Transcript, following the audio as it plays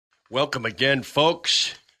Welcome again,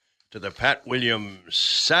 folks, to the Pat Williams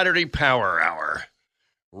Saturday Power Hour,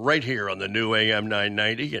 right here on the new AM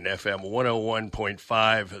 990 and FM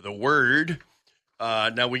 101.5, The Word.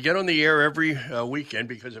 Now, we get on the air every weekend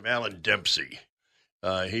because of Alan Dempsey.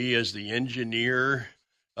 He is the Engineer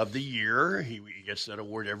of the Year. He gets that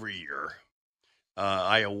award every year.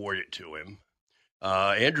 I award it to him.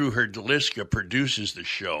 Andrew Herdliska produces the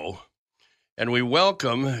show. And we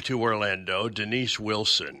welcome to Orlando Deneise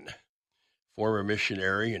Wilson, former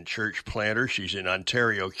missionary and church planter. She's in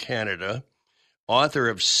Ontario, Canada, author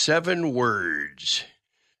of 7 Words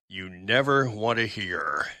You Never Want to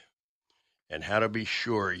Hear and How to Be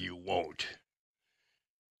Sure You Won't.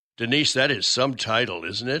 Deneise, that is some title,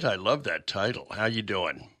 isn't it? I love that title. How you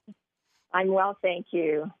doing? I'm well, thank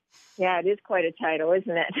you. Yeah, it is quite a title,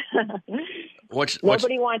 isn't it?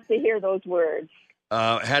 Nobody wants to hear those words.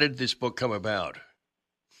 How did this book come about?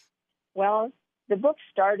 Well, the book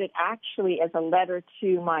started actually as a letter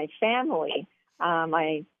to my family.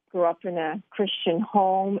 I grew up in a Christian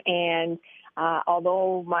home, and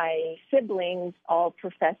although my siblings all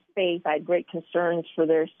professed faith, I had great concerns for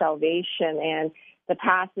their salvation. And the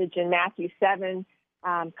passage in Matthew 7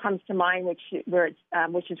 comes to mind, which is where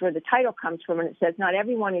the title comes from, and it says, "Not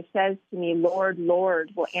everyone who says to me, 'Lord,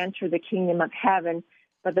 Lord,' will enter the kingdom of heaven,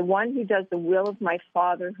 but the one who does the will of my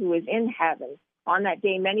Father who is in heaven. On that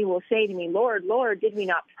day, many will say to me, 'Lord, Lord, did we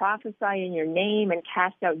not prophesy in your name and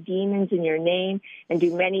cast out demons in your name and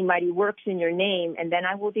do many mighty works in your name?' And then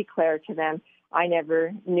I will declare to them, 'I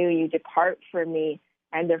never knew you. Depart from me.'"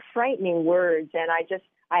 And they're frightening words. And I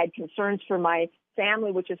had concerns for my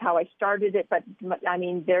family, which is how I started it. But I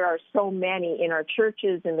mean, there are so many in our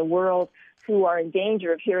churches in the world who are in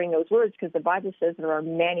danger of hearing those words, because the Bible says there are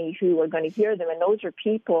many who are going to hear them. And those are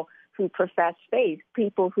people who profess faith,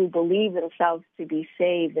 people who believe themselves to be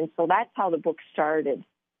saved. And so that's how the book started.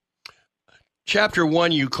 Chapter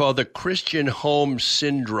 1 you call the Christian Home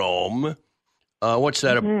Syndrome. What's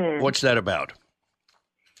that about?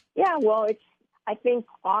 Yeah, well, I think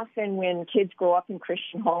often when kids grow up in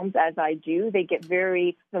Christian homes, as I do, they get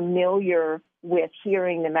very familiar with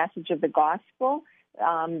hearing the message of the gospel.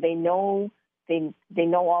 They know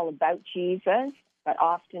all about Jesus, but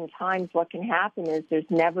oftentimes what can happen is there's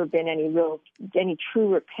never been any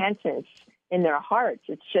true repentance in their hearts.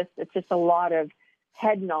 It's just a lot of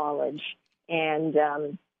head knowledge. And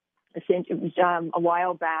it was a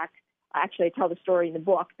while back. Actually, I tell the story in the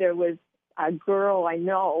book. There was a girl I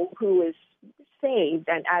know who was saved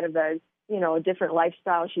and out of a different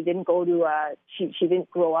lifestyle. She didn't go to she didn't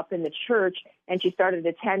grow up in the church, and she started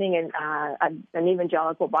attending an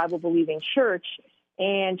evangelical Bible believing church.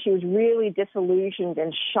 And she was really disillusioned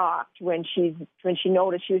and shocked when she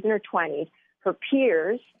noticed, she was in her 20s, her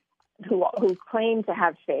peers who claimed to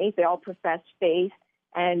have faith, they all professed faith,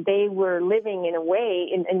 and they were living in a way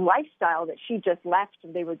in lifestyle that she just left.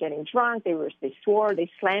 They were getting drunk, they swore, they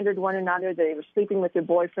slandered one another, they were sleeping with their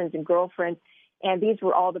boyfriends and girlfriends. And these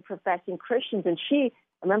were all the professing Christians. And I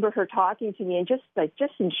remember her talking to me and just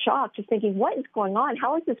in shock, just thinking, what is going on?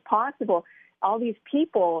 How is this possible? All these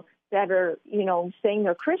people that are, saying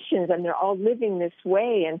they're Christians and they're all living this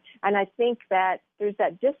way. And I think that there's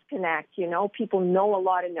that disconnect, people know a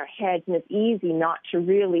lot in their heads, and it's easy not to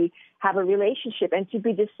really have a relationship and to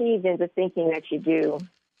be deceived into thinking that you do.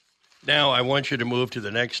 Now I want you to move to the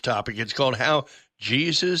next topic. It's called How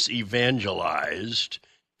Jesus Evangelized.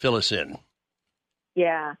 Fill us in.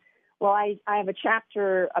 Yeah. Well, I have a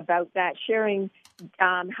chapter about that, sharing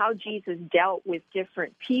how Jesus dealt with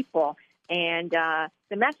different people. And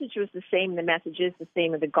the message was the same. The message is the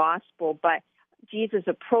same of the gospel, but Jesus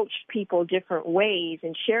approached people different ways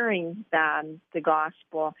in sharing the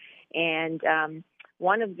gospel. And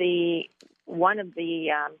one of the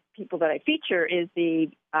people that I feature is the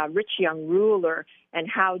rich young ruler, and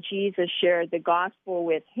how Jesus shared the gospel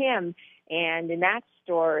with him. And in that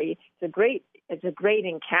story, it's a great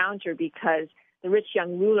encounter, because the rich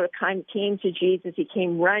young ruler came to Jesus. He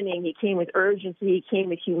came running. He came with urgency. He came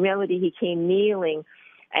with humility. He came kneeling.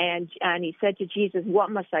 And he said to Jesus, "What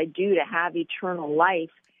must I do to have eternal life?"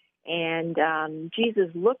 And Jesus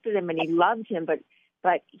looked at him and he loved him, but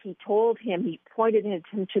he told him, he pointed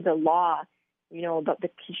him to the law, he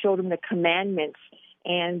showed him the commandments.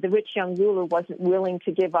 And the rich young ruler wasn't willing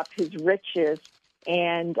to give up his riches.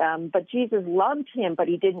 And but Jesus loved him, but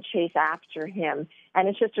he didn't chase after him. And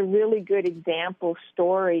it's just a really good example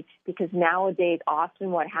story, because nowadays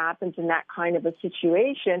often what happens in that kind of a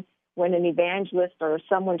situation, when an evangelist or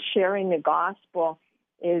someone sharing the gospel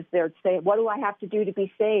is, they're saying, "What do I have to do to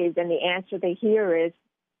be saved?" And the answer they hear is,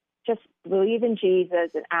 "Just believe in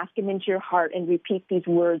Jesus and ask him into your heart and repeat these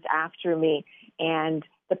words after me." And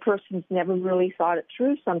the person's never really thought it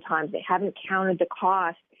through sometimes. They haven't counted the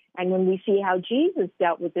cost. And when we see how Jesus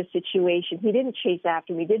dealt with this situation, he didn't chase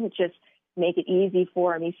after him. He didn't just make it easy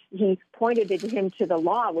for him. He pointed him to the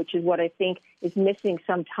law, which is what I think is missing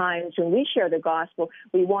sometimes when we share the gospel.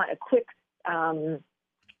 We want a quick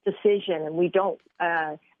decision, and we don't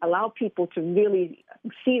allow people to really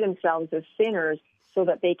see themselves as sinners so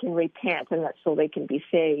that they can repent and so they can be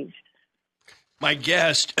saved. My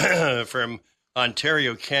guest from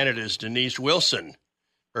Ontario, Canada is Deneise Wilson.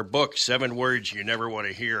 Her book, 7 Words You Never Want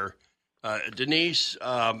to Hear. Deneise,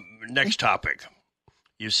 next topic.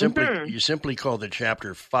 You simply call the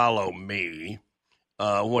chapter "Follow Me."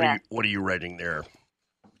 What are you writing there?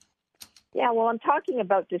 Yeah, well, I'm talking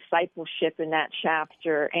about discipleship in that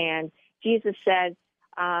chapter, and Jesus says,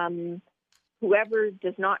 "Whoever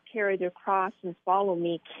does not carry their cross and follow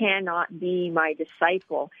me cannot be my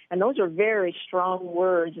disciple." And those are very strong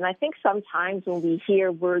words. And I think sometimes when we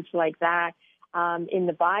hear words like that in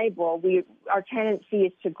the Bible, our tendency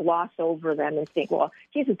is to gloss over them and think, "Well,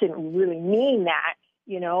 Jesus didn't really mean that."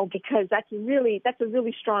 Because that's a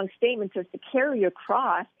really strong statement. To carry your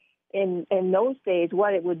cross in those days,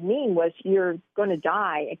 what it would mean was you're going to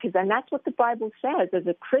die. And that's what the Bible says. As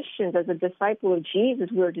a Christian, as a disciple of Jesus,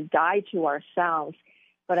 we're to die to ourselves.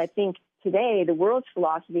 But I think today the world's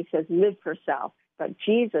philosophy says live for self. But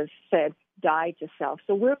Jesus said die to self.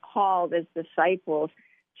 So we're called as disciples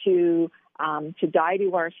to die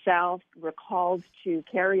to ourselves. We're called to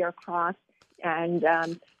carry our cross, and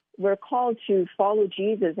we're called to follow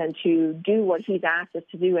Jesus and to do what he's asked us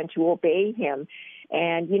to do and to obey him.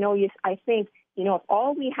 And, I think, if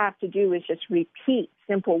all we have to do is just repeat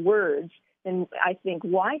simple words, then I think,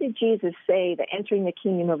 why did Jesus say that entering the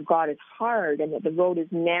kingdom of God is hard and that the road is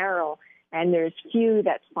narrow and there's few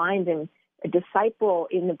that find him? A disciple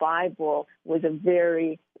in the Bible was a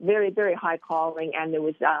very, very, very high calling, and there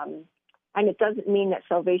was, and it doesn't mean that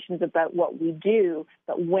salvation is about what we do,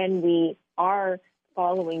 but when we are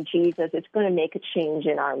following Jesus, it's going to make a change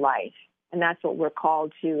in our life. And that's what we're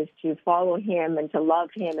called to, is to follow him and to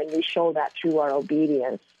love him, and we show that through our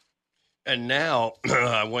obedience. And now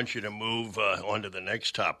I want you to move on to the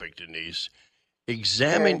next topic, Deneise.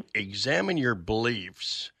 Examine your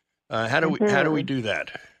beliefs. How do we do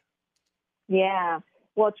that? Yeah.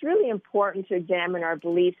 Well, it's really important to examine our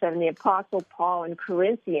beliefs. And the Apostle Paul in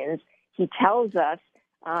Corinthians, he tells us,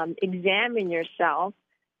 examine yourself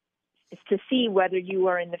to see whether you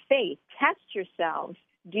are in the faith. Test yourselves.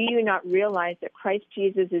 Do you not realize that Christ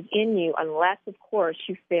Jesus is in you, unless, of course,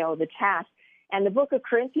 you fail the test? And the book of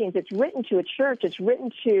Corinthians, it's written to a church. It's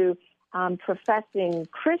written to professing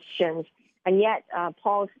Christians. And yet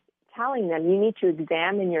Paul's telling them, you need to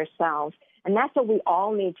examine yourselves. And that's what we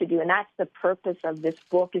all need to do. And that's the purpose of this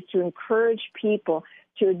book, is to encourage people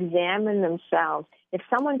to examine themselves. If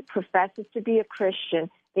someone professes to be a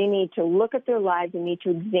Christian, they need to look at their lives, they need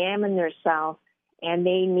to examine themselves, and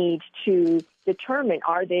they need to determine,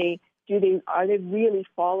 are they really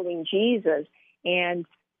following Jesus? And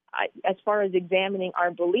as far as examining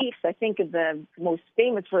our beliefs, I think of the most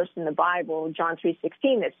famous verse in the Bible, John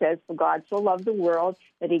 3:16, that says, "For God so loved the world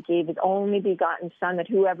that he gave his only begotten Son, that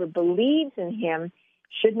whoever believes in him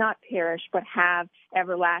should not perish but have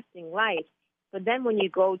everlasting life." But then when you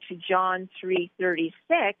go to John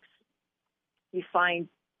 3:36, you find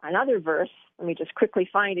another verse. Let me just quickly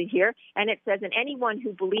find it here. And it says, "And anyone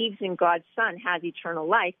who believes in God's Son has eternal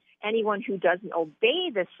life. Anyone who doesn't obey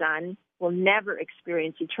the Son will never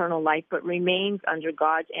experience eternal life, but remains under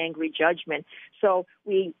God's angry judgment." So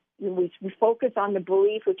we focus on the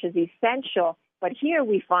belief, which is essential, but here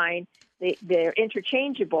we find they're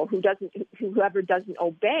interchangeable. Whoever doesn't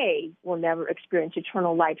obey will never experience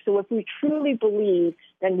eternal life. So if we truly believe,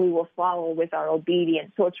 then we will follow with our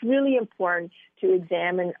obedience. So it's really important to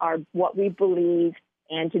examine what we believe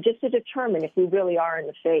and to determine if we really are in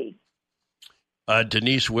the faith.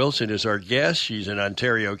 Deneise Wilson is our guest. She's in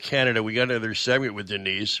Ontario, Canada. We got another segment with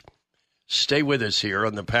Deneise. Stay with us here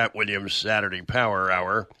on the Pat Williams Saturday Power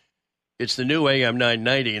Hour. It's the new AM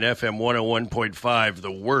 990 and FM 101.5,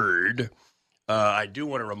 The Word. I do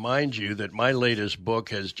want to remind you that my latest book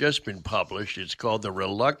has just been published. It's called The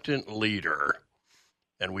Reluctant Leader.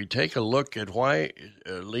 And we take a look at why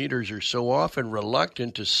leaders are so often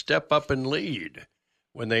reluctant to step up and lead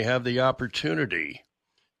when they have the opportunity.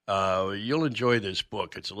 You'll enjoy this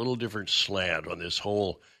book. It's a little different slant on this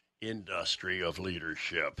whole industry of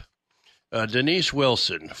leadership. Deneise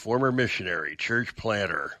Wilson, former missionary, church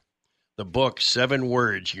planter. The book, 7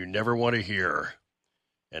 Words You Never Want to Hear,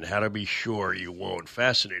 and How to Be Sure You Won't.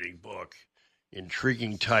 Fascinating book,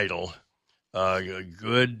 intriguing title,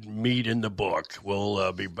 good meat in the book.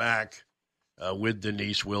 We'll be back with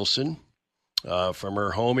Deneise Wilson from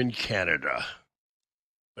her home in Canada.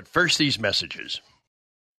 But first, these messages.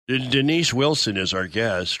 Deneise Wilson is our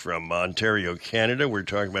guest from Ontario, Canada. We're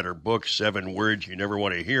talking about her book, 7 Words You Never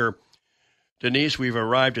Want to Hear. Deneise, we've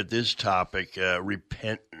arrived at this topic,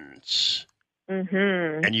 repentance.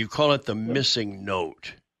 Mm-hmm. And you call it the missing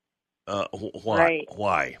note. Why? Right.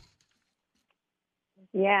 Why?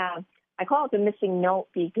 Yeah, I call it the missing note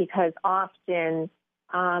because often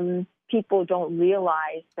people don't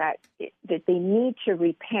realize that they need to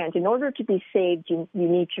repent. In order to be saved, you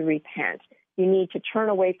need to repent. You need to turn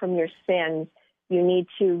away from your sins. You need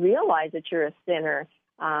to realize that you're a sinner.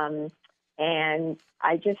 And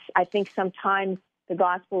I think sometimes the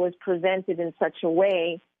gospel is presented in such a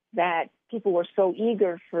way that people are so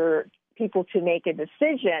eager for people to make a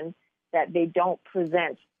decision that they don't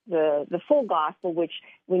present the full gospel, which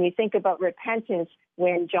when you think about repentance,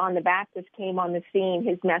 when John the Baptist came on the scene,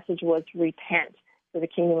 his message was repent, for the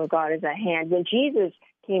kingdom of God is at hand. When Jesus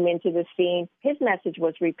came into the scene, his message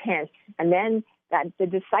was repent. And then the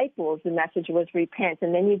disciples, the message was repent.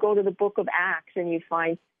 And then you go to the book of Acts and you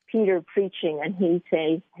find Peter preaching, and he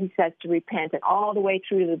says to repent, and all the way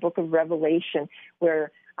through to the book of Revelation,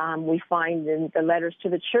 where we find in the letters to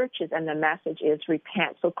the churches, and the message is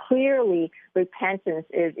repent. So clearly, repentance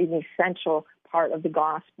is an essential part of the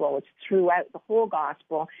gospel. It's throughout the whole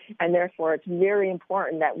gospel, and therefore it's very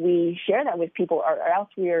important that we share that with people, or else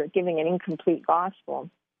we are giving an incomplete gospel.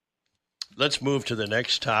 Let's move to the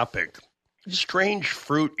next topic. Strange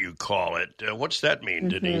fruit, you call it. What's that mean,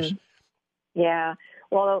 Deneise? Yeah.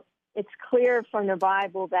 Well, it's clear from the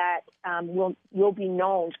Bible that we'll be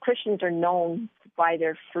known. Christians are known by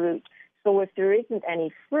their fruit. So if there isn't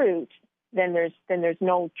any fruit, then there's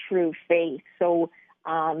no true faith. So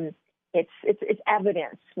it's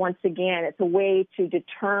evidence. Once again, it's a way to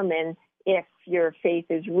determine if your faith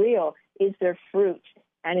is real. Is there fruit?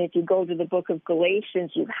 And if you go to the book of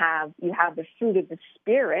Galatians, you have the fruit of the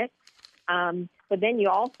Spirit, but then you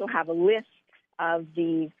also have a list of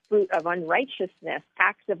the fruit of unrighteousness,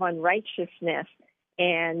 acts of unrighteousness.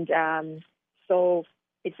 And so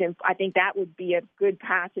I think that would be a good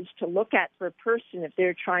passage to look at for a person if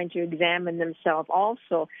they're trying to examine themselves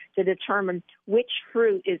also, to determine which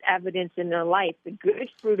fruit is evidence in their life. The good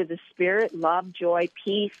fruit of the Spirit, love, joy,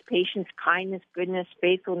 peace, patience, kindness, goodness,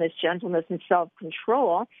 faithfulness, gentleness, and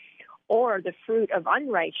self-control, or the fruit of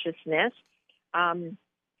unrighteousness,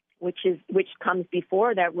 which comes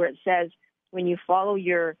before that, where it says, when you follow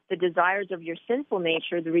the desires of your sinful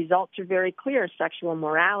nature, the results are very clear: sexual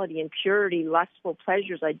immorality, impurity, lustful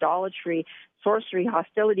pleasures, idolatry, sorcery,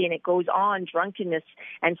 hostility, and it goes on, drunkenness,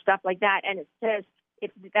 and stuff like that. And it says,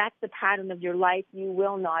 if that's the pattern of your life, you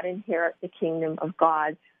will not inherit the kingdom of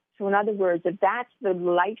God. So in other words, if that's the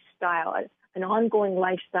lifestyle, an ongoing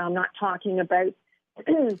lifestyle, I'm not talking about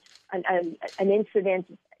an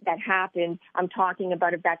incident that happened, I'm talking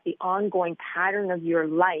about if that's the ongoing pattern of your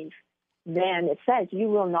life, then it says you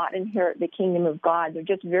will not inherit the kingdom of God. They're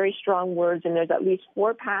just very strong words, and there's at least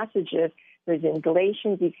 4 passages. There's in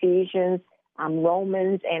Galatians, Ephesians,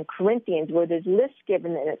 Romans, and Corinthians, where there's lists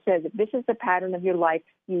given, and it says if this is the pattern of your life,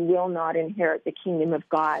 you will not inherit the kingdom of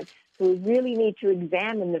God. So we really need to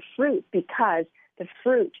examine the fruit, because the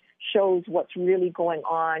fruit shows what's really going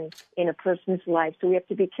on in a person's life. So we have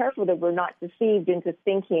to be careful that we're not deceived into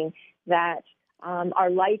thinking that our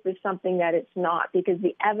life is something that it's not, because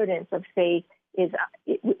the evidence of faith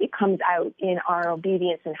it comes out in our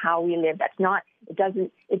obedience and how we live. That's not,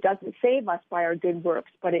 it doesn't save us by our good works,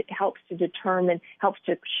 but it helps to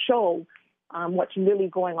show what's really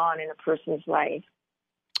going on in a person's life.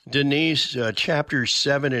 Deneise, chapters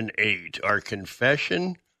 7 and 8 are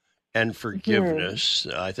confession and forgiveness.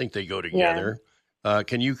 Mm-hmm. I think they go together. Yeah.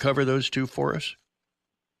 Can you cover those two for us?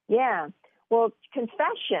 Yeah. Well,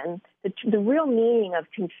 confession, the real meaning of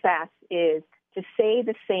confess is to say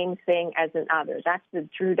the same thing as an other. That's the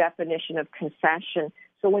true definition of confession.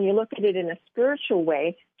 So when you look at it in a spiritual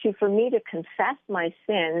way, for me to confess my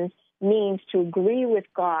sins means to agree with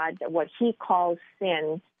God that what he calls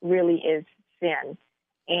sin really is sin.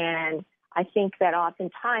 And I think that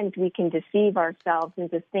oftentimes we can deceive ourselves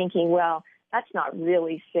into thinking, well, that's not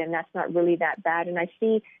really sin. That's not really that bad. And I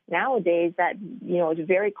see nowadays that, it's a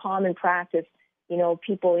very common practice.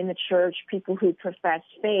 People in the church, people who profess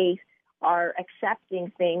faith, are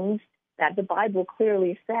accepting things that the Bible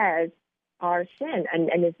clearly says are sin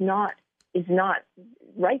and is not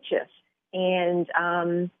righteous.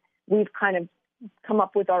 And we've kind of come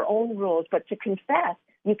up with our own rules. But to confess,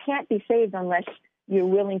 you can't be saved unless you're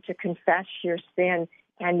willing to confess your sin.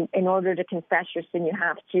 And in order to confess your sin, you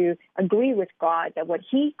have to agree with God that what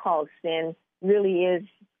he calls sin really is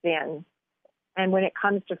sin. And when it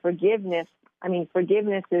comes to forgiveness, I mean,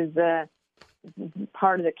 forgiveness is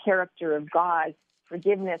part of the character of God.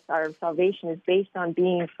 Forgiveness, our salvation is based on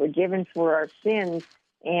being forgiven for our sins.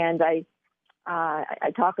 And I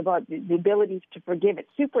talk about the ability to forgive. It's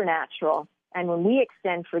supernatural. And when we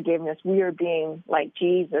extend forgiveness, we are being like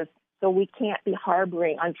Jesus. So we can't be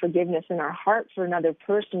harboring unforgiveness in our heart for another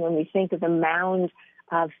person when we think of the mound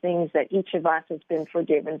of things that each of us has been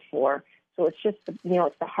forgiven for. So it's just, it's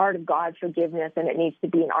the heart of God forgiveness, and it needs to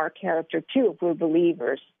be in our character too if we're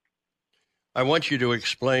believers. I want you to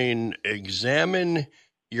examine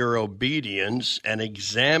your obedience and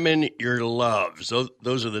examine your loves.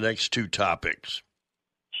 Those are the next two topics.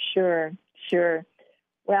 Sure.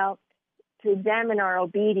 Well, to examine our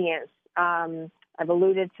obedience, I've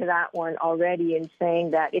alluded to that one already in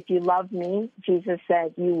saying that if you love me, Jesus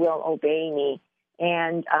said, you will obey me.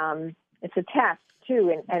 And it's a test,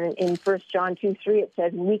 too. And in 1 John 2:3, it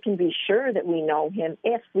says, we can be sure that we know him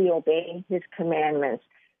if we obey his commandments.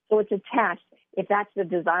 So it's a test. If that's the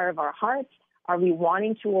desire of our hearts, are we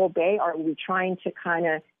wanting to obey? Or are we trying to kind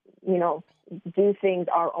of, do things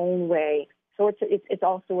our own way? So it's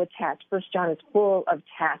also a test. 1 John is full of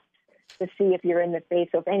tests to see if you're in the faith.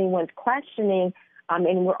 So if anyone's questioning,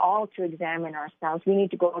 and we're all to examine ourselves, we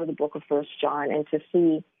need to go to the book of 1 John and to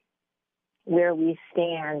see where we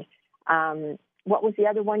stand. What was the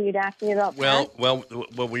other one you'd asked me about? Well,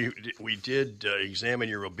 we did examine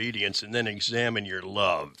your obedience and then examine your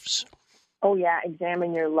loves. Oh yeah,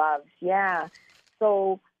 examine your loves. Yeah.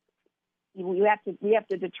 So we have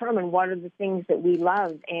to determine what are the things that we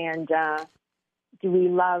love, and do we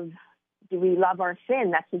love our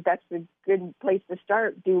sin? That's a good place to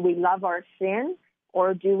start. Do we love our sin,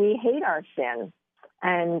 or do we hate our sin?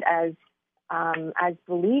 And as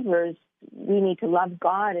believers, we need to love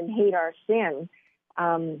God and hate our sin.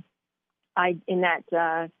 In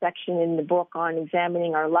that section in the book on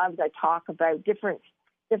examining our loves, I talk about different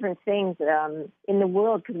things in the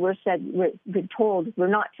world, because we're told we're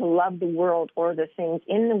not to love the world or the things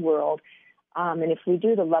in the world. And if we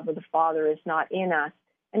do, the love of the Father is not in us.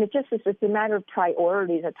 And it's a matter of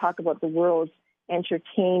priorities. I talk about the world's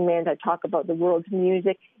entertainment. I talk about the world's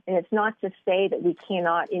music. And it's not to say that we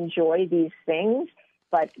cannot enjoy these things,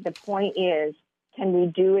 but the point is, can we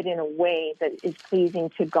do it in a way that is pleasing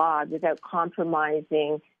to God without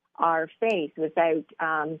compromising our faith, without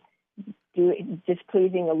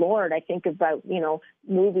displeasing the Lord? I think about,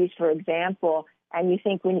 movies, for example, and you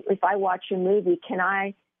think, if I watch a movie, can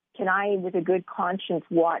I, with a good conscience,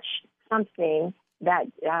 watch something that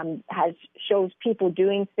shows people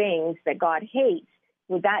doing things that God hates?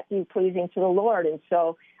 Would that be pleasing to the Lord? And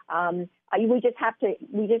so we just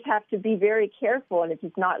have to be very careful, and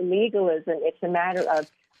it's not legalism. It's a matter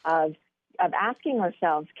of asking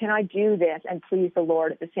ourselves, can I do this and please the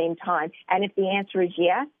Lord at the same time? And if the answer is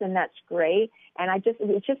yes, then that's great. And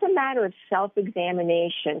it's just a matter of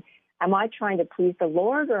self-examination. Am I trying to please the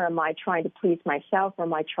Lord, or am I trying to please myself, or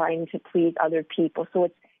am I trying to please other people? So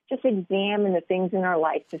it's just examine the things in our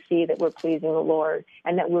life to see that we're pleasing the Lord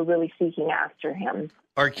and that we're really seeking after him.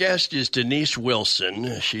 Our guest is Deneise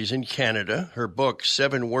Wilson. She's in Canada. Her book,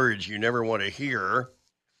 7 Words You Never Want to Hear.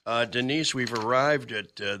 Deneise, we've arrived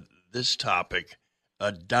at this topic,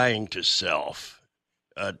 dying to self.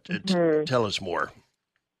 Tell us more.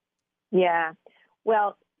 Yeah.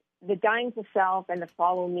 Well, the dying to self and the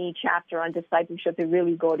follow me chapter on discipleship, they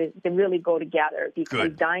really go together, because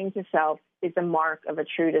Good. Dying to self is the mark of a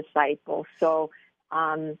true disciple. So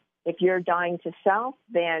if you're dying to self,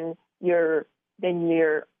 then you're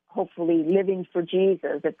hopefully living for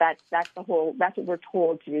Jesus. That's what we're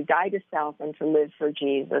told to do: die to self and to live for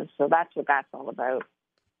Jesus. So that's what that's all about.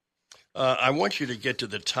 I want you to get to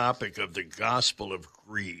the topic of the gospel of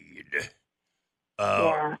greed.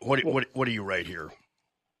 What do you write here?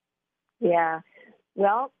 Yeah.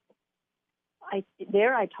 Well, I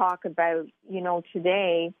talk about,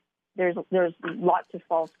 today there's lots of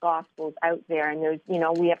false gospels out there, and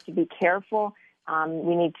we have to be careful.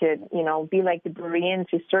 We need to, be like the Bereans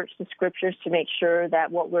who search the scriptures to make sure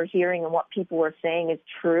that what we're hearing and what people are saying is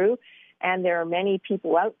true. And there are many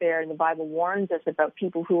people out there, and the Bible warns us about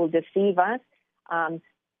people who will deceive us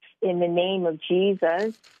in the name of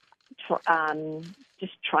Jesus,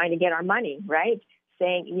 just trying to get our money, right?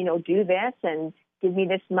 Saying, do this and give me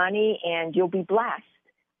this money and you'll be blessed.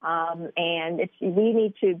 And we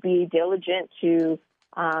need to be diligent to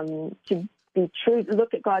be true,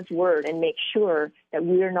 look at God's word and make sure that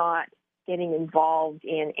we're not getting involved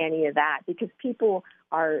in any of that, because people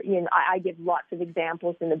are, I give lots of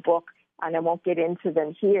examples in the book, and I won't get into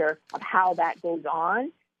them here, of how that goes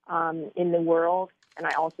on in the world. And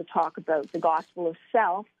I also talk about the gospel of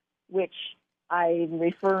self, which I'm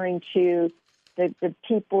referring to the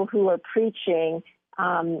people who are preaching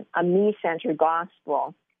a me-centered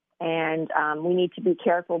gospel. And we need to be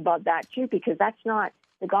careful about that, too, because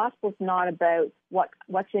the gospel's not about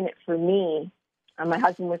what's in it for me. My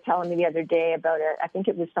husband was telling me the other day about it. I think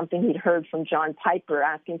it was something he'd heard from John Piper,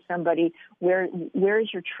 asking somebody, where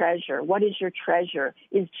is your treasure? What is your treasure?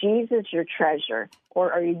 Is Jesus your treasure?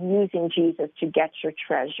 Or are you using Jesus to get your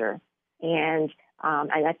treasure? And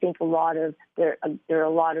I think there are a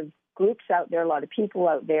lot of groups out there, a lot of people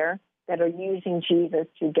out there that are using Jesus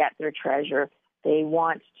to get their treasure. They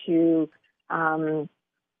want to,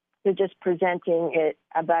 they're just presenting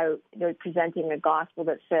they're presenting a gospel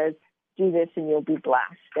that says, do this and you'll be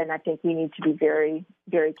blessed. And I think we need to be very,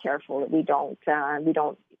 very careful that we don't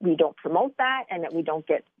promote that and that we don't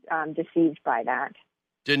get deceived by that.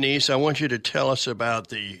 Deneise, I want you to tell us about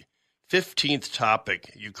the 15th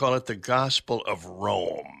topic. You call it the Gospel of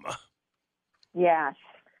Rome. Yes.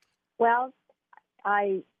 Well,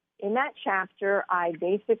 in that chapter, I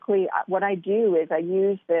basically, what I do is I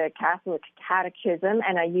use the Catholic Catechism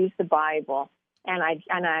and I use the Bible. And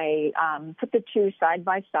I put the two side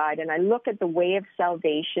by side, and I look at the way of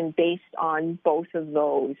salvation based on both of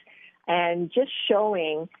those, and just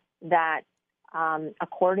showing that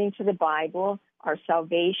according to the Bible, our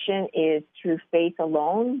salvation is through faith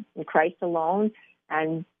alone, in Christ alone,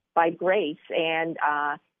 and by grace. And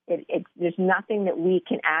there's nothing that we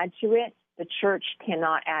can add to it. The church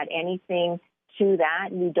cannot add anything to that.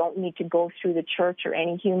 We don't need to go through the church or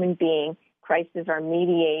any human being. Christ is our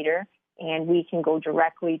mediator, and we can go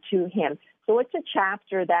directly to him. So it's a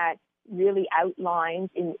chapter that really outlines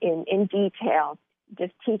in detail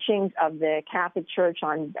just teachings of the Catholic Church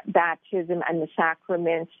on baptism and the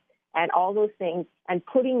sacraments and all those things, and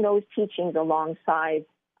putting those teachings alongside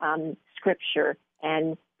Scripture.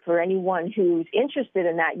 And for anyone who's interested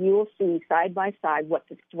in that, you will see side by side what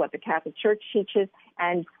the Catholic Church teaches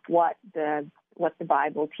and what the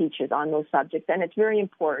Bible teaches on those subjects. And it's very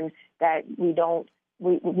important that we don't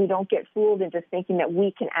get fooled into thinking that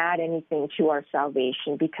we can add anything to our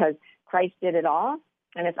salvation, because Christ did it all,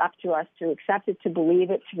 and it's up to us to accept it, to believe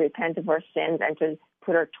it, to repent of our sins, and to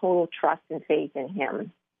put our total trust and faith in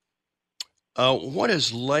him. What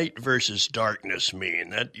does light versus darkness mean?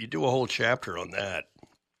 That you do a whole chapter on that.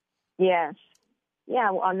 Yes.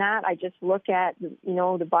 Yeah, well, on that, I just look at,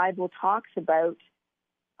 the Bible talks about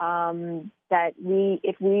that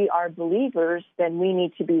if we are believers, then we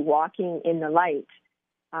need to be walking in the light.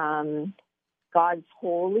 God's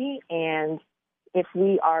holy, and if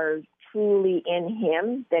we are truly in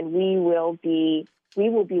him, then we will be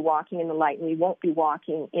walking in the light, and we won't be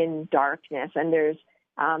walking in darkness. And there's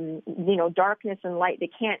darkness and light, they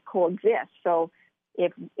can't coexist. So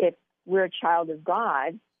if we're a child of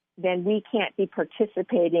God, then we can't be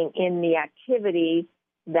participating in the activities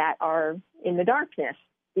that are in the darkness,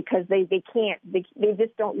 because they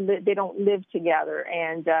just don't live together.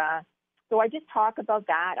 And so I just talk about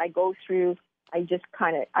that. I go through,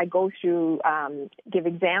 give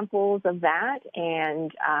examples of that,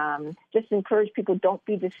 and just encourage people, don't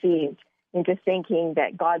be deceived into thinking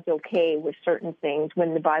that God's okay with certain things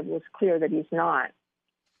when the Bible is clear that he's not.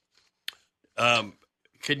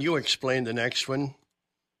 Can you explain the next one?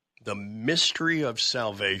 The mystery of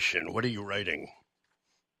salvation. What are you writing?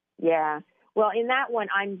 Yeah. Well, in that one,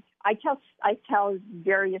 I tell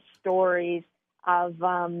various stories of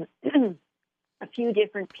a few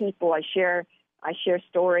different people. I share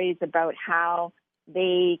stories about how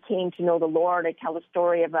they came to know the Lord. I tell a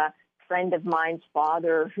story of a friend of mine's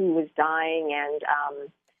father who was dying, and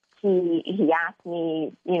he asked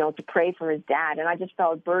me, to pray for his dad, and I just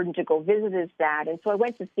felt a burden to go visit his dad. And so I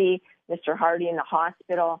went to see Mr. Hardy in the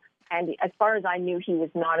hospital, and as far as I knew, he was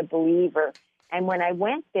not a believer. And when I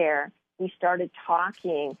went there, we started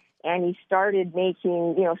talking, and he started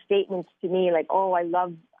making, statements to me like, "Oh, I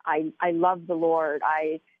love the Lord.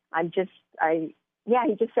 He just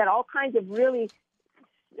said all kinds of really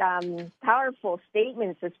powerful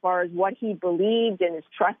statements as far as what he believed and his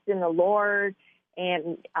trust in the Lord.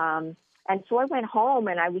 And so I went home,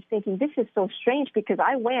 and I was thinking, this is so strange, because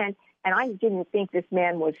I went and I didn't think this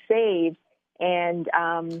man was saved. And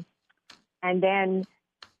then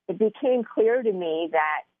it became clear to me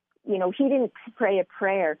that, he didn't pray a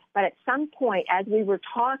prayer. But at some point, as we were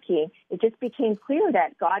talking, it just became clear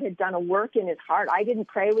that God had done a work in his heart. I didn't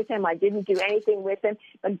pray with him. I didn't do anything with him.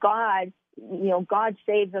 But God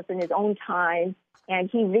saves us in his own time. And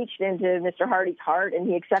he reached into Mr. Hardy's heart, and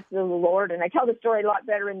he accepted the Lord. And I tell the story a lot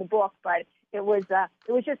better in the book, but it was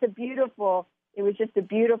just a beautiful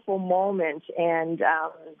moment. And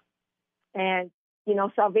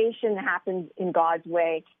salvation happens in God's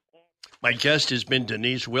way. My guest has been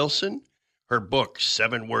Deneise Wilson. Her book,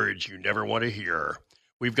 7 Words You Never Want to Hear.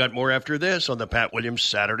 We've got more after this on the Pat Williams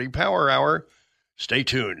Saturday Power Hour. Stay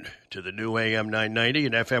tuned to the new AM 990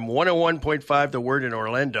 and FM 101.5, The Word in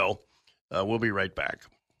Orlando. We'll be right back.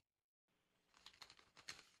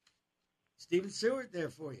 Steve and Stewart there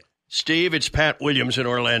for you. Steve, it's Pat Williams in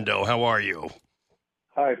Orlando. How are you?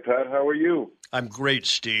 Hi, Pat. How are you? I'm great,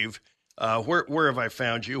 Steve. Where have I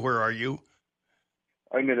found you? Where are you?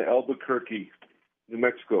 I'm in Albuquerque, New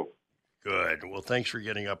Mexico. Good. Well, thanks for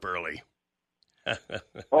getting up early.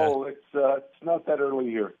 Oh, it's not that early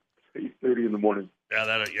here. It's 8:30 in the morning.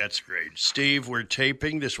 Yeah, that's great. Steve, we're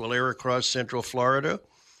taping. This will air across Central Florida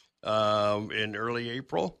in early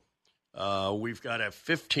April. We've got a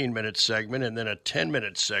 15-minute segment and then a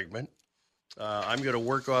 10-minute segment. I'm going to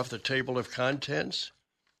work off the table of contents.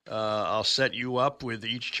 I'll set you up with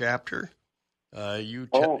each chapter.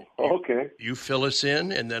 Okay. You fill us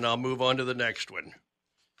in, and then I'll move on to the next one,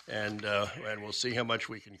 and we'll see how much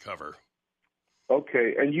we can cover.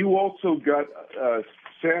 Okay, and you also got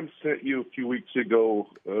Sam sent you a few weeks ago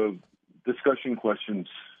discussion questions.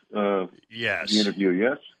 Yes. The interview.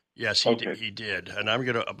 Yes. Yes, Okay. he did, and I'm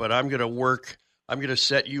gonna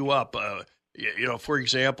set you up. For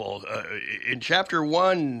example, in chapter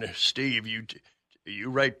 1, Steve, you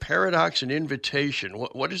write paradox and invitation.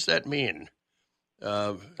 What does that mean?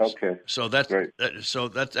 Okay. So that's Great.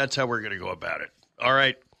 That's how we're going to go about it. All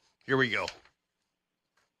right, here we go.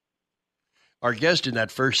 Our guest in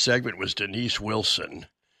that first segment was Deneise Wilson,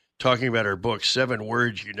 talking about her book, 7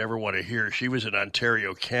 Words You Never Want to Hear. She was in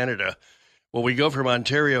Ontario, Canada. Well, we go from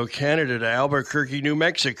Ontario, Canada to Albuquerque, New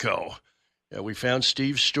Mexico. We found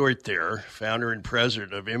Steve Stewart there, founder and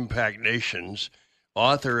president of Impact Nations,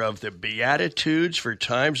 author of The Beatitudes for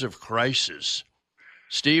Times of Crisis.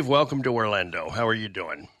 Steve, welcome to Orlando. How are you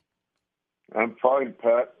doing? I'm fine,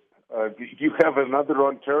 Pat. You have another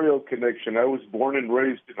Ontario connection. I was born and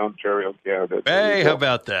raised in Ontario, Canada. Hey, how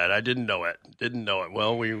about that? I didn't know it.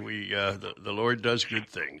 Well, the Lord does good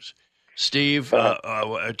things. Steve,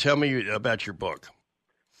 tell me about your book.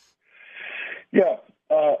 Yeah,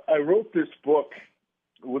 I wrote this book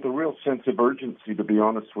with a real sense of urgency, to be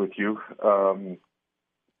honest with you.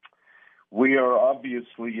 We are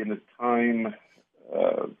obviously in a time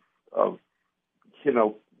of,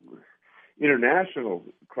 international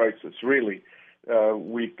crisis, really.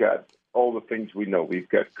 We've got all the things we know. We've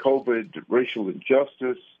got COVID, racial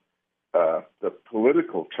injustice, the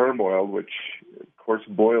political turmoil, which, of course,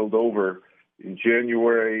 boiled over in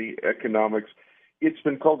January, economics. It's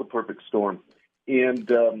been called the perfect storm. And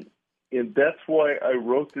that's why I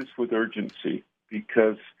wrote this with urgency,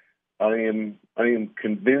 because I am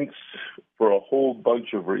convinced, for a whole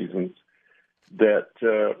bunch of reasons, that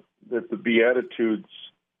the Beatitudes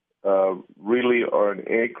really are an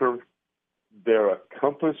anchor. They're a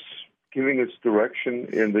compass giving us direction,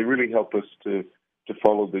 and they really help us to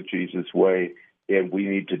follow the Jesus way, and we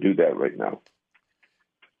need to do that right now.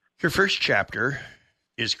 Your first chapter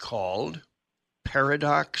is called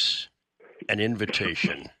Paradox and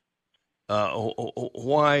Invitation.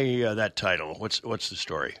 Why that title? What's the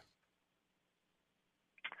story?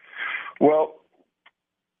 Well,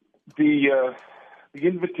 the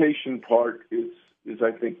invitation part is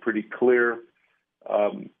I think pretty clear.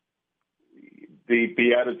 The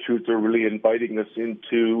Beatitudes are really inviting us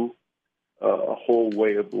into a whole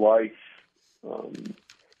way of life,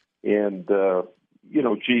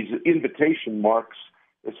 Jesus' invitation marks,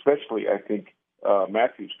 especially I think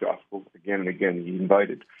Matthew's gospel again and again. He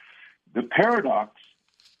invited. The paradox,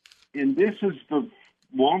 and this is the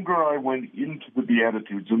longer I went into the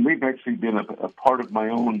Beatitudes, and they've actually been a part of my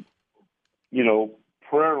own,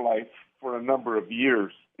 prayer life for a number of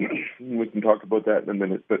years. We can talk about that in a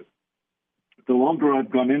minute. But the longer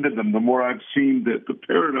I've gone into them, the more I've seen that the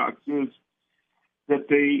paradox is that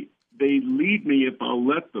they lead me, if I'll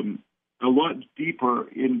let them, a lot deeper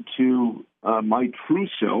into my true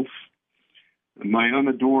self, my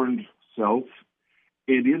unadorned self.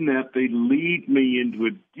 And in that, they lead me into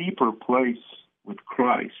a deeper place with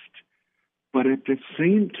Christ. But at the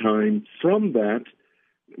same time, from that,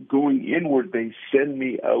 going inward, they send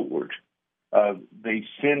me outward. They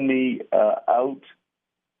send me out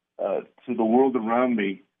to the world around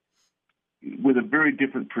me with a very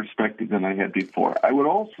different perspective than I had before. I would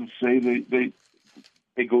also say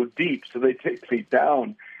they go deep, so they take me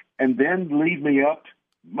down and then lead me up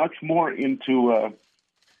much more into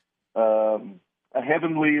a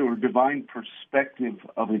heavenly or divine perspective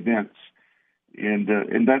of events.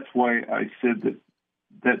 And that's why I said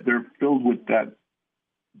that they're filled with that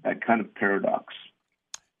kind of paradox.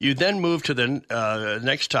 You then move to the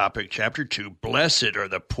next topic, chapter 2, Blessed are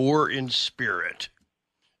the poor in spirit.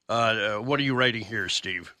 What are you writing here,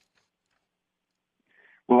 Steve?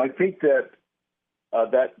 Well, I think that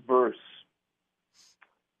that verse,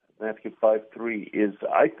 Matthew 5:3, is,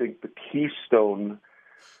 I think, the keystone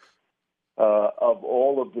of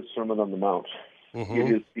all of the Sermon on the Mount. Mm-hmm.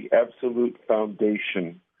 It is the absolute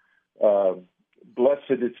foundation. Blessed,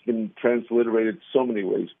 it's been transliterated so many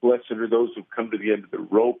ways. Blessed are those who've come to the end of the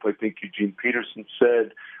rope, I think Eugene Peterson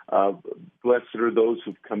said. Blessed are those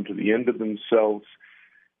who've come to the end of themselves.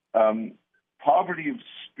 Poverty of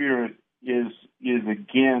spirit is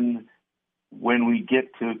again, when we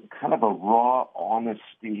get to kind of a raw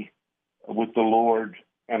honesty with the Lord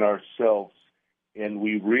and ourselves, and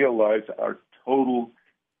we realize our total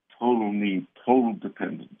need, total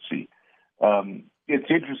dependency. It's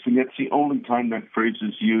interesting. It's the only time that phrase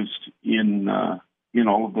is used in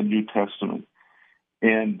all of the New Testament.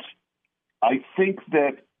 And I think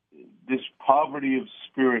that this poverty of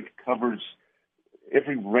spirit covers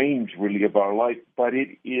every range, really, of our life, but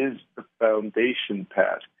it is the foundation,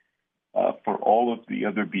 Pat, for all of the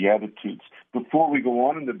other Beatitudes. Before we go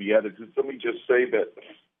on in the Beatitudes, let me just say that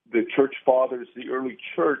the church fathers, the early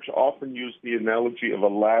church, often used the analogy of a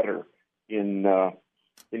ladder in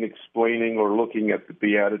explaining or looking at the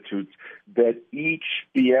Beatitudes, that each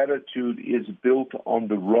Beatitude is built on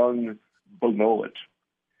the rung below it,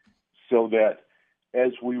 so that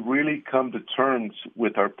as we really come to terms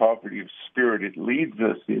with our poverty of spirit, it leads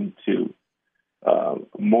us into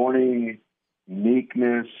mourning,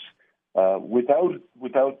 meekness. Without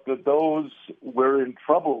those, we're in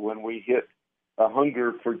trouble when we hit a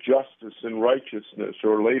hunger for justice and righteousness,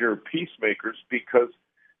 or later peacemakers, because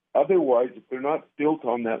otherwise, if they're not built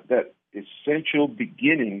on that essential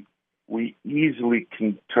beginning, we easily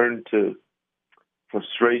can turn to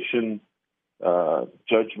frustration,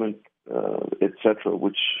 judgment, etc.,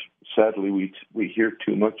 which sadly we hear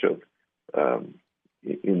too much of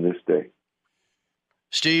in this day.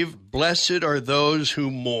 Steve, blessed are those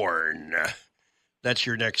who mourn. That's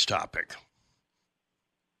your next topic.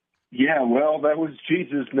 Yeah, well, that was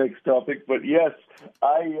Jesus' next topic, but yes,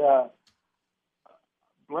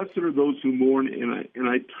 blessed are those who mourn, and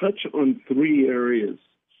I touch on three areas.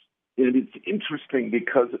 And it's interesting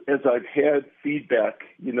because as I've had feedback,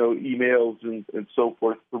 emails and so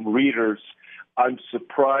forth from readers, I'm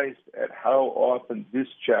surprised at how often this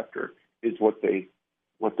chapter is what they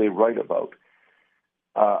write about.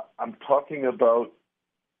 I'm talking about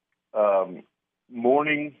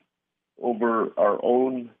mourning over our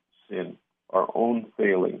own sin, our own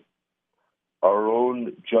failing, our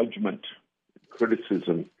own judgment,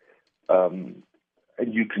 criticism. And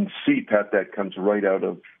you can see, Pat, that comes right out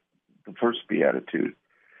of the first Beatitude.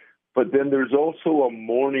 But then there's also a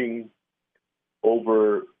mourning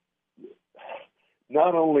over,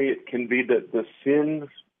 not only it can be the sin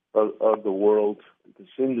of the world, the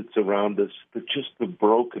sin that's around us, but just the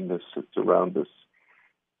brokenness that's around us.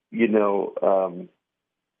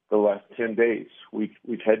 The last 10 days, we've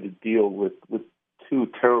had to deal with two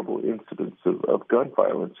terrible incidents of gun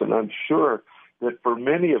violence. And I'm sure that for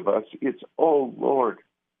many of us, it's, oh, Lord,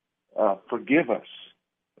 forgive us,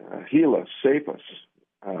 heal us, save us,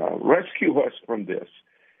 rescue us from this.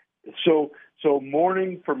 So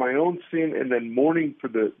mourning for my own sin, and then mourning for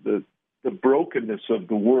the brokenness of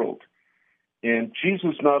the world. And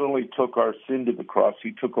Jesus not only took our sin to the cross,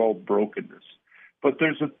 he took all brokenness. But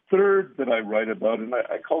there's a third that I write about, and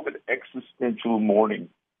I call it existential mourning.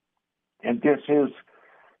 And this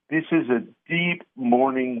is a deep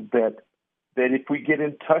mourning that if we get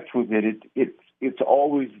in touch with it's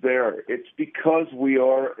always there. It's because we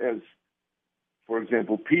are, as, for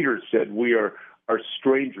example, Peter said, we are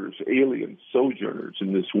strangers, aliens, sojourners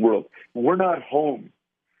in this world. We're not home.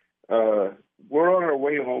 We're on our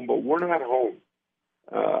way home, but we're not home.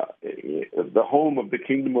 The home of the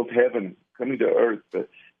kingdom of heaven coming to earth,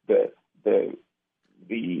 the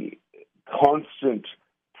constant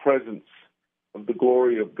presence of the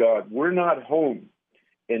glory of God. We're not home.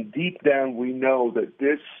 And deep down we know that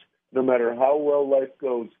this, no matter how well life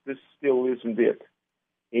goes, this still isn't it.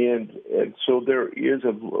 And so there is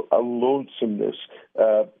a lonesomeness.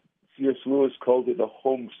 C.S. Lewis called it a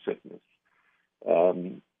homesickness.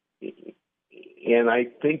 And I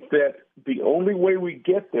think that the only way we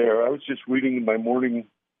get there, I was just reading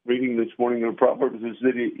this morning in Proverbs, is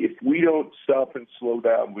that if we don't stop and slow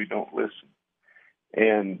down, we don't listen.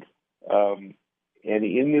 And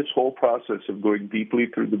in this whole process of going deeply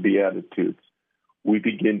through the Beatitudes, we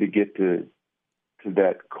begin to get to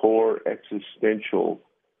that core existential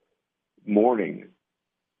mourning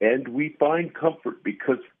and we find comfort,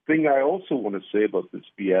 because the thing I also want to say about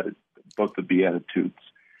about the Beatitudes,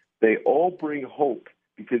 they all bring hope.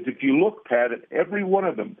 Because if you look, Pat, at every one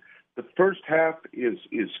of them, the first half is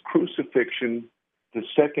crucifixion, the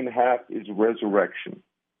second half is resurrection.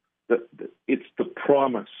 It's the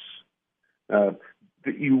promise that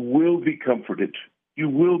you will be comforted. You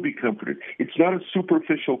will be comforted. It's not a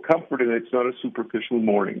superficial comfort, and it's not a superficial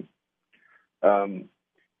mourning.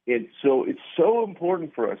 And so it's so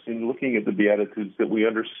important for us in looking at the Beatitudes that we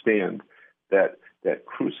understand that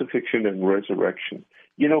crucifixion and resurrection.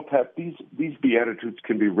 You know, Pat, these Beatitudes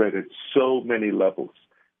can be read at so many levels.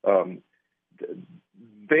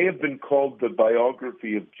 They have been called the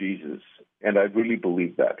biography of Jesus, and I really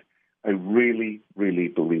believe that. I really, really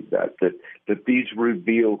believe that these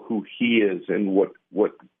reveal who he is and what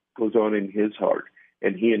goes on in his heart.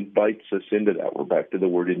 And he invites us into that. We're back to the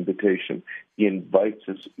word invitation. He invites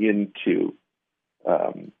us into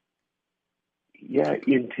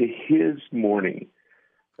his mourning.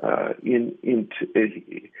 Into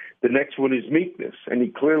the next one is meekness, and he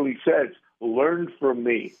clearly says, "Learn from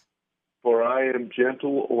me, for I am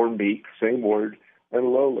gentle," or meek, same word, and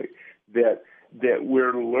lowly. That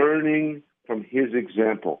we're learning from his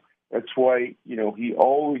example. That's why, you know, he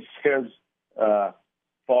always says,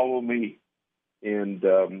 "Follow me," and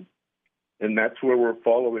that's where we're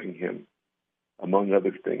following him, among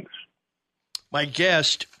other things. My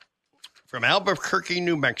guest from Albuquerque,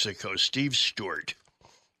 New Mexico, Steve Stewart,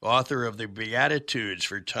 author of the Beatitudes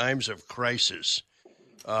for Times of Crisis.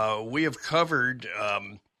 We have covered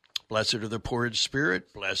blessed are the poor in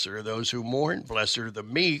spirit, blessed are those who mourn, blessed are the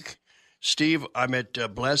meek. Steve, I'm at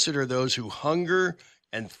blessed are those who hunger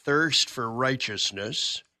and thirst for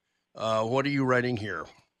righteousness. What are you writing here?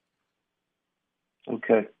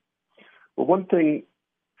 Okay. Well, one thing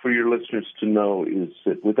for your listeners to know is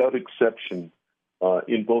that without exception,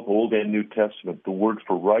 in both Old and New Testament, the word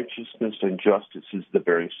for righteousness and justice is the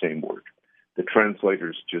very same word. The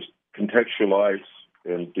translators just contextualize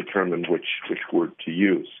and determine which word to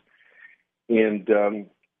use. And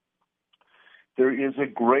there is a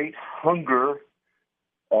great hunger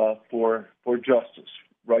for justice,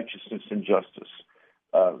 righteousness and justice.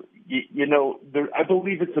 I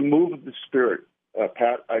believe it's a move of the Spirit,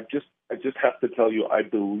 Pat. I just have to tell you, I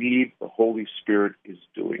believe the Holy Spirit is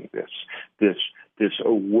doing this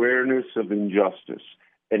awareness of injustice.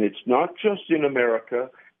 And it's not just in America,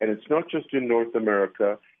 and it's not just in North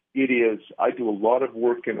America. It is, I do a lot of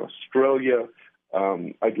work in Australia.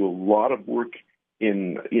 I do a lot of work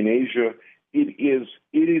in Asia. It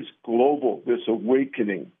is global, this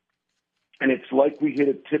awakening. And it's like we hit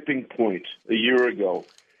a tipping point a year ago,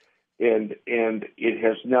 and it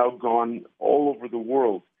has now gone all over the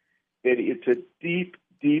world. And it's a deep,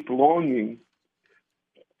 deep longing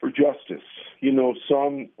for justice. You know,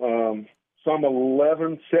 Psalm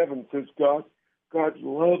 11:7 says God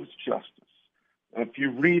loves justice. If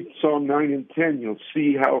you read Psalm 9 and 10, you'll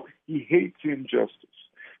see how he hates injustice.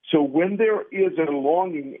 So when there is a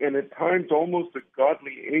longing, and at times almost a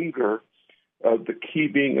godly anger, the key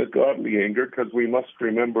being a godly anger, because we must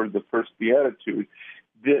remember the first beatitude,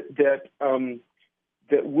 that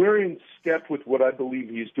we're in step with what I believe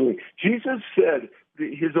he's doing. Jesus said,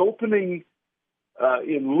 his opening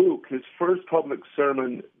in Luke, his first public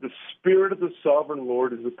sermon, "The Spirit of the Sovereign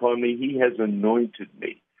Lord is upon me. He has anointed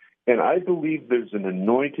me." And I believe there's an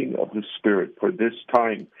anointing of the Spirit for this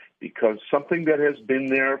time, because something that has been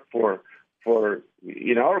there for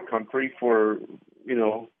in our country for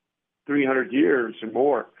 300 years or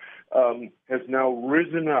more has now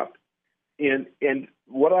risen up. And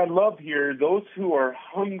what I love here, those who are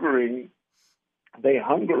hungering, they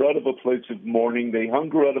hunger out of a place of mourning. They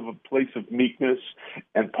hunger out of a place of meekness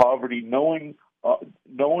and poverty, knowing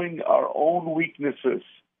our own weaknesses,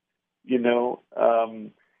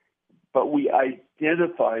 but we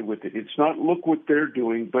identify with it. It's not, look what they're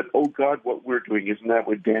doing, but, oh, God, what we're doing. Isn't that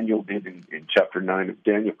what Daniel did in chapter 9 of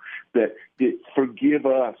Daniel? That forgive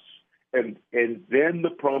us. And then the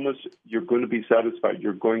promise, you're going to be satisfied.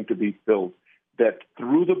 You're going to be filled. That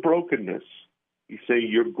through the brokenness, you say,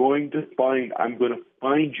 I'm going to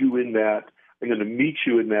find you in that. I'm going to meet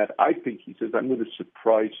you in that. I think he says, I'm going to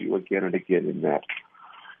surprise you again and again in that.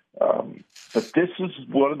 But this is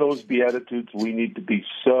one of those Beatitudes we need to be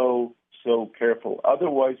so careful.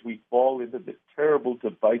 Otherwise, we fall into the terrible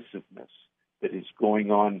divisiveness that is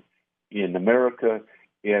going on in America,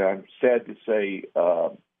 and I'm sad to say,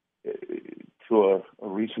 to a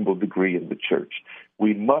reasonable degree in the church.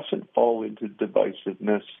 We mustn't fall into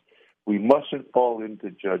divisiveness. We mustn't fall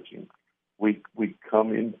into judging. We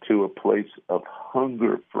come into a place of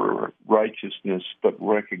hunger for righteousness, but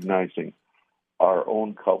recognizing our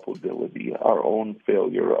own culpability, our own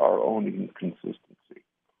failure, our own inconsistency.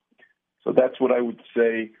 So that's what I would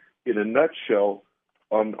say in a nutshell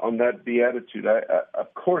on that beatitude.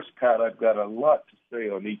 Of course, Pat, I've got a lot to say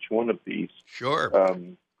on each one of these. Sure.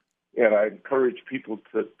 And I encourage people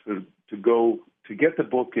to go to get the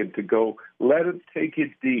book and to go let them take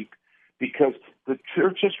it deep, because the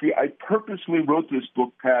church history. I purposely wrote this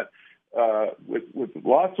book, Pat, with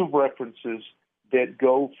lots of references that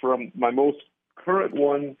go from my most current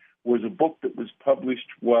one was a book that was published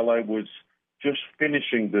while I was just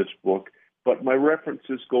finishing this book, but my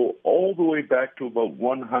references go all the way back to about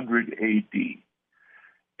 100 A.D.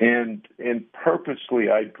 And purposely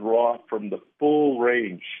I draw from the full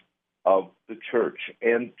range of the church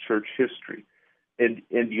and church history. And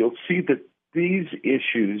you'll see that these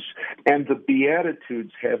issues and the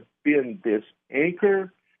Beatitudes have been this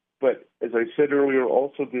anchor, but as I said earlier,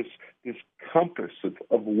 also this compass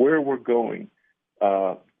of where we're going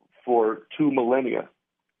for 2 millennia.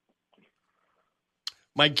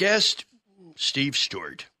 My guest, Steve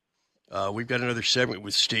Stewart. We've got another segment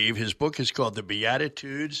with Steve. His book is called The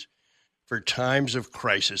Beatitudes for Times of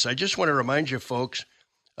Crisis. I just want to remind you, folks,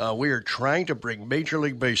 we are trying to bring Major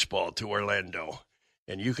League Baseball to Orlando,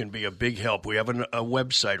 and you can be a big help. We have a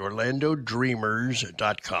website,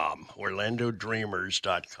 orlandodreamers.com,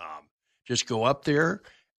 orlandodreamers.com. Just go up there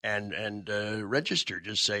and register.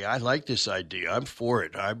 Just say, I like this idea. I'm for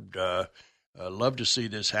it. I'd love to see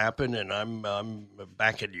this happen, and I'm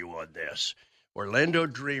backing you on this.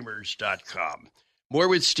 orlandodreamers.com. More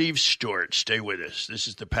with Steve Stewart. Stay with us. This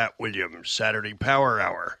is the Pat Williams Saturday Power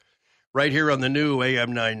Hour, right here on the new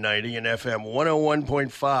AM 990 and FM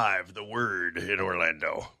 101.5, The Word in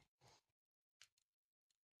Orlando.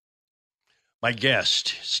 My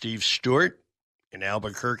guest, Steve Stewart in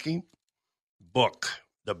Albuquerque. Book,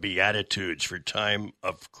 The Beatitudes for Time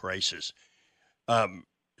of Crisis.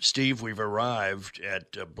 Steve, we've arrived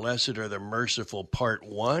at Blessed Are the Merciful Part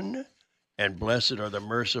 1 and Blessed Are the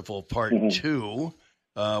Merciful Part 2.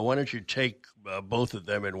 Why don't you take both of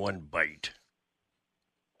them in one bite?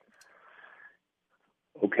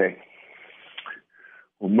 Okay.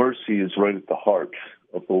 Well, mercy is right at the heart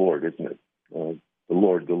of the Lord, isn't it? The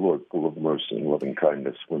Lord, full of mercy and loving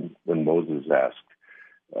kindness. When Moses asked,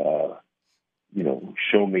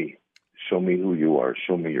 show me who you are,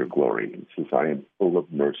 show me your glory. He says, I am full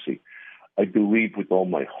of mercy. I believe with all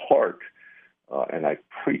my heart, and I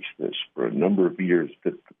preached this for a number of years,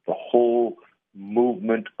 that the whole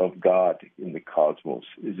movement of God in the cosmos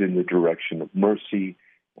is in the direction of mercy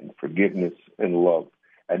and forgiveness and love.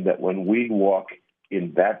 And that when we walk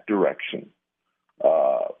in that direction,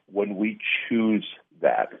 when we choose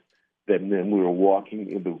that, then we're walking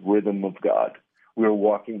in the rhythm of God. We're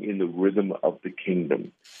walking in the rhythm of the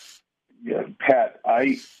kingdom. Yeah, Pat,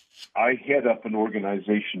 I head up an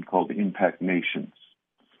organization called Impact Nations,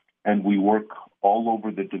 and we work all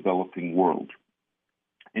over the developing world.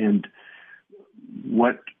 And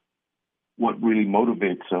what really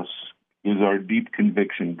motivates us is our deep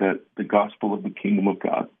conviction that the gospel of the kingdom of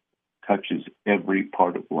God touches every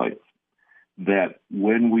part of life. That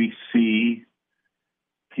when we see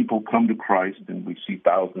people come to Christ, and we see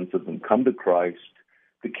thousands of them come to Christ,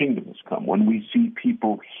 the kingdom has come. When we see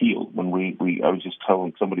people healed, I was just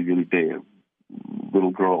telling somebody the other day, a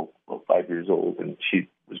little girl, about 5 years old, and she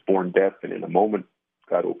was born deaf, and in a moment,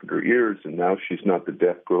 God opened her ears, and now she's not the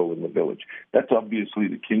deaf girl in the village. That's obviously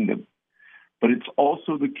the kingdom. But it's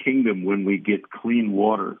also the kingdom when we get clean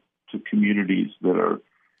water to communities that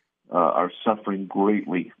are suffering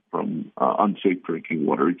greatly from unsafe drinking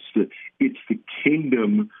water. It's the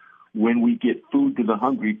kingdom when we get food to the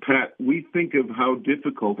hungry. Pat, we think of how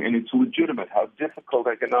difficult, and it's legitimate, how difficult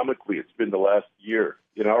economically it's been the last year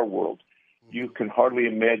in our world. You can hardly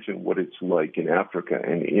imagine what it's like in Africa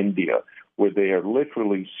and India, where they are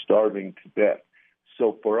literally starving to death.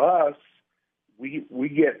 So for us, we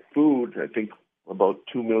get food, I think, about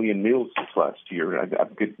 2 million meals this last year.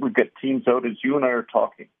 We've got teams out, as you and I are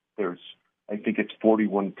talking. I think it's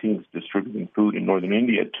 41 teams distributing food in northern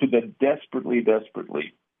India to the desperately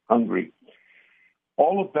hungry.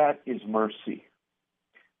 All of that is mercy.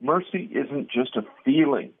 Mercy isn't just a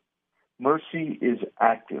feeling. Mercy is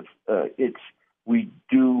active. We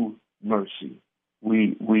do mercy.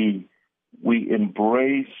 We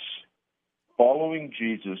embrace following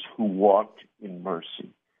Jesus, who walked in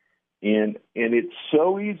mercy. And it's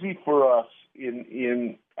so easy for us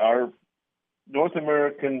in our North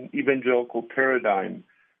American evangelical paradigm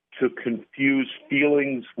to confuse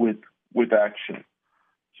feelings with action.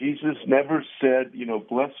 Jesus never said,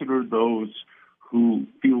 blessed are those who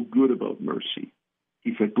feel good about mercy.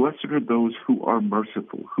 He said, blessed are those who are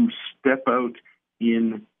merciful, who step out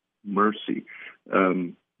in mercy.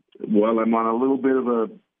 While I'm on a little bit of a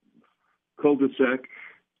cul-de-sac,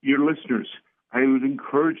 your listeners, I would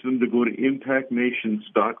encourage them to go to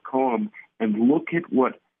impactnations.com and look at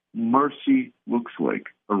what mercy looks like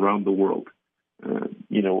around the world.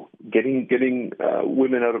 Getting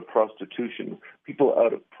women out of prostitution, people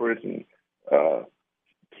out of prison,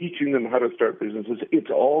 teaching them how to start businesses. It's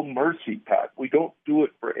all mercy, Pat. We don't do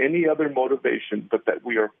it for any other motivation but that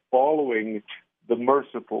we are following the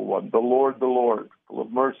merciful one, the Lord, full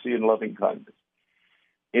of mercy and loving kindness.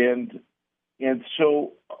 And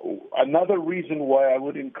so another reason why I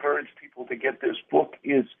would encourage people to get this book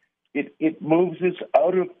is it moves us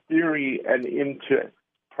out of theory and into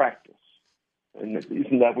practice. And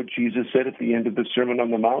isn't that what Jesus said at the end of the Sermon on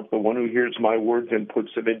the Mount? The one who hears my words and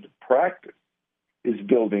puts them into practice is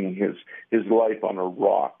building his life on a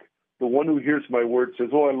rock. The one who hears my words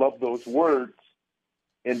says, oh, I love those words,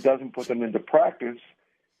 and doesn't put them into practice,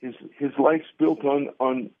 his life's built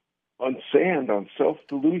on sand, on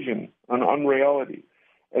self-delusion, on unreality.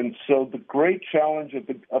 And so the great challenge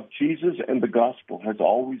of Jesus and the gospel has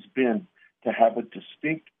always been to have a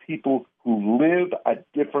distinct people who live a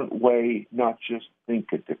different way, not just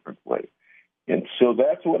think a different way. And so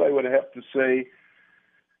that's what I would have to say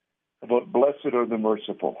about blessed are the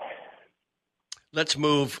merciful. Let's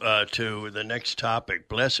move to the next topic.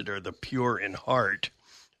 Blessed are the pure in heart.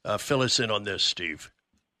 Fill us in on this, Steve.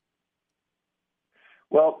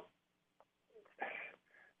 Well,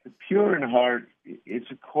 the pure in heart is,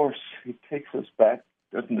 of course, it takes us back,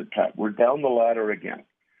 doesn't it, Pat? We're down the ladder again.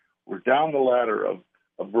 We're down the ladder of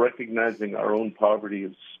recognizing our own poverty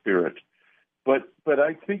of spirit. But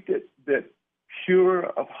I think that pure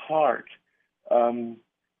of heart,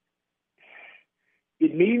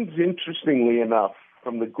 it means, interestingly enough,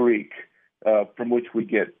 from the Greek, from which we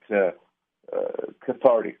get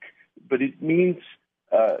cathartic, but it means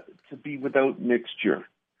to be without mixture.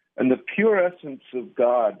 And the pure essence of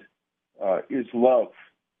God is love.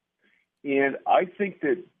 And I think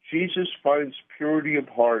that Jesus finds purity of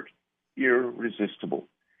heart irresistible.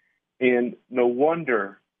 And no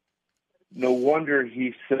wonder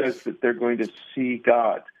he says that they're going to see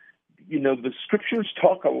God. The scriptures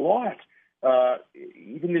talk a lot,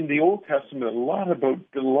 even in the Old Testament, a lot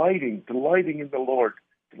about delighting in the Lord.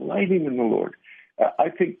 I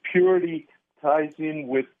think purity ties in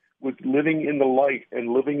with living in the light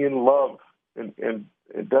and living in love. And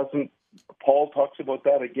it doesn't, Paul talks about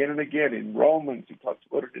that again and again in Romans. He talks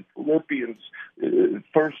about it in Philippians,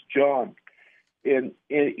 1 John. And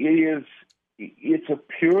it's a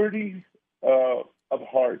purity of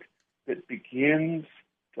heart that begins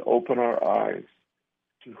to open our eyes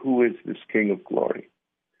to who is this King of glory.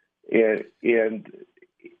 And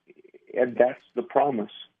that's the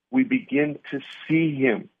promise. We begin to see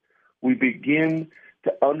him. We begin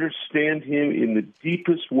to understand him in the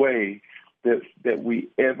deepest way that we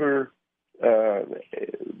ever,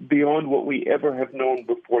 beyond what we ever have known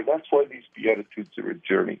before. That's why these Beatitudes are a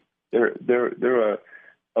journey. They're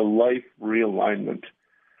a life realignment.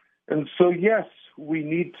 And so, yes, we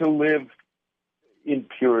need to live in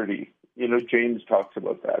purity. James talks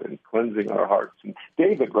about that and cleansing our hearts. And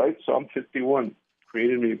David, right? Psalm 51,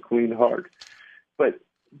 created me a clean heart. But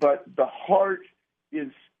the heart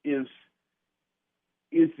is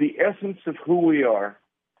the essence of who we are,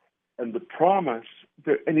 and the promise,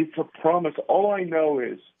 and it's a promise. All I know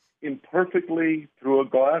is imperfectly, through a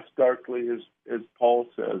glass darkly, as Paul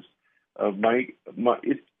says,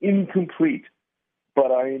 it's incomplete,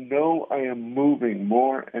 but I know I am moving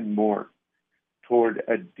more and more toward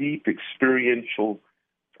a deep experiential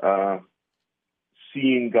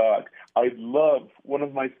seeing God. I love, one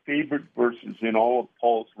of my favorite verses in all of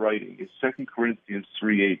Paul's writing is 2 Corinthians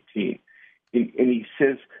 3:18. And he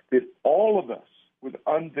says that all of us with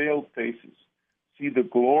unveiled faces see the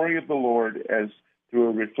glory of the Lord as through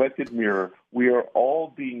a reflected mirror. We are all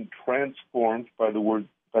being transformed by the way,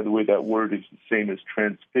 that word is the same as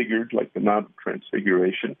transfigured, like the Mount of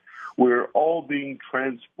Transfiguration. We're all being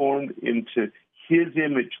transformed into his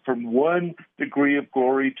image from one degree of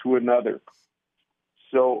glory to another.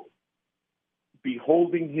 So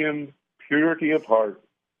beholding him, purity of heart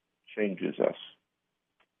changes us.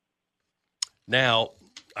 Now,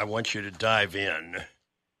 I want you to dive in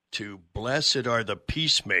to Blessed Are the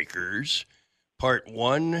Peacemakers, Part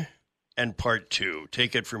 1 and Part 2.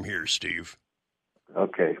 Take it from here, Steve.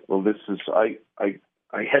 Okay. Well, this is, I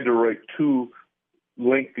had to write 2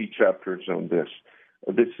 lengthy chapters on this.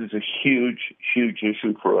 This is a huge, huge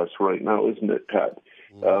issue for us right now, isn't it, Pat?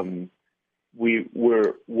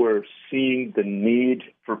 We're seeing the need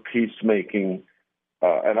for peacemaking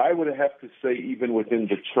and I would have to say even within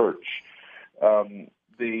the church,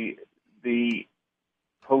 the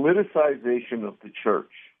politicization of the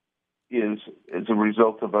church is as a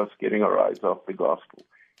result of us getting our eyes off the gospel.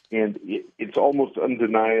 And it's almost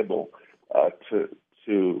undeniable to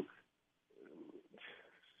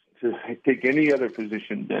take any other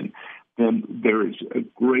position than there is a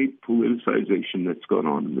great politicization that's gone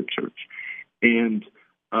on in the church. And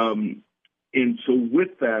so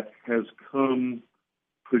with that has come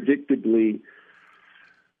predictably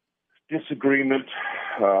disagreement,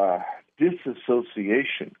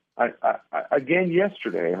 disassociation. Again,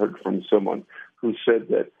 yesterday I heard from someone who said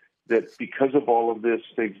that because of all of this,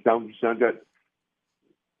 he's now got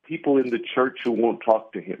people in the church who won't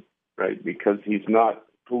talk to him, right? Because he's not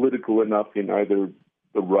political enough in either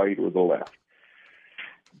the right or the left.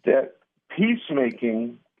 That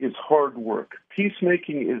peacemaking is hard work.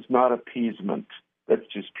 Peacemaking is not appeasement. That's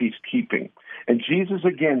just peacekeeping. And Jesus,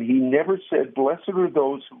 again, he never said, blessed are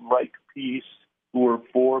those who like peace, who are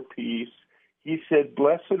for peace. He said,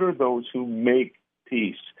 blessed are those who make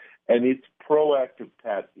peace. And it's proactive,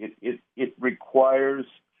 Pat. It requires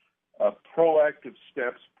proactive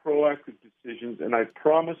steps, proactive decisions. And I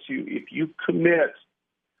promise you, if you commit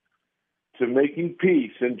to making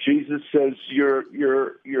peace, and Jesus says you're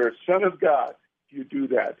a son of God, you do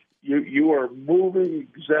that. You are moving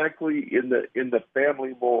exactly in the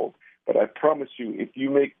family mold. But I promise you, if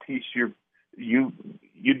you make peace, you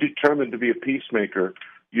determine to be a peacemaker,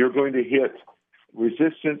 you're going to hit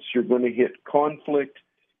resistance, you're going to hit conflict.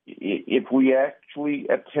 If we actually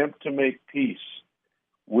attempt to make peace,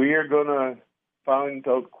 we are going to find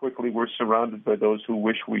out quickly we're surrounded by those who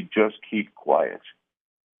wish we just keep quiet.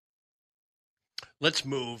 Let's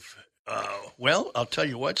move. Well, I'll tell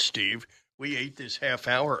you what, Steve, we ate this half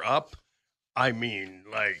hour up. I mean,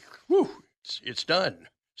 like, whew, it's done.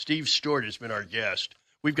 Steve Stewart has been our guest.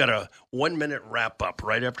 We've got a 1-minute wrap-up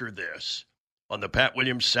right after this on the Pat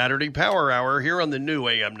Williams Saturday Power Hour here on the new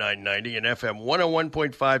AM 990 and FM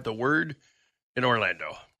 101.5 The Word in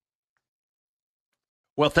Orlando.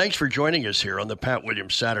 Well, thanks for joining us here on the Pat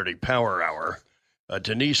Williams Saturday Power Hour.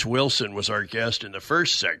 Deneise Wilson was our guest in the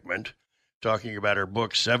first segment, talking about her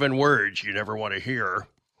book, 7 Words You Never Want to Hear.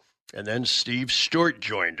 And then Steve Stewart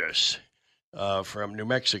joined us from New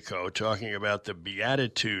Mexico, talking about the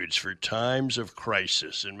Beatitudes for times of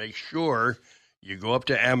crisis. And make sure you go up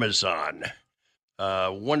to Amazon.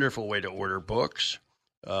 Wonderful way to order books,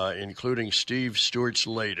 including Steve Stewart's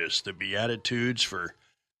latest, The Beatitudes for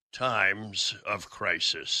Times of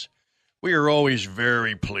Crisis. We are always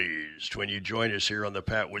very pleased when you join us here on the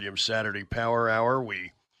Pat Williams Saturday Power Hour.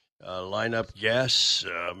 We line up guests,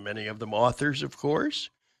 many of them authors, of course,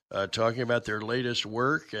 talking about their latest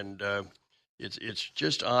work, and it's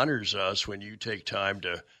just honors us when you take time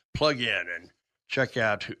to plug in and check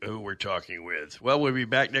out who we're talking with. Well, we'll be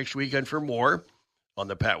back next weekend for more on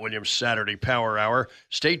the Pat Williams Saturday Power Hour.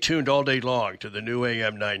 Stay tuned all day long to the new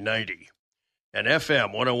AM 990 and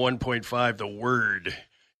FM 101.5 The Word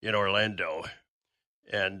in Orlando,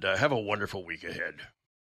 and have a wonderful week ahead.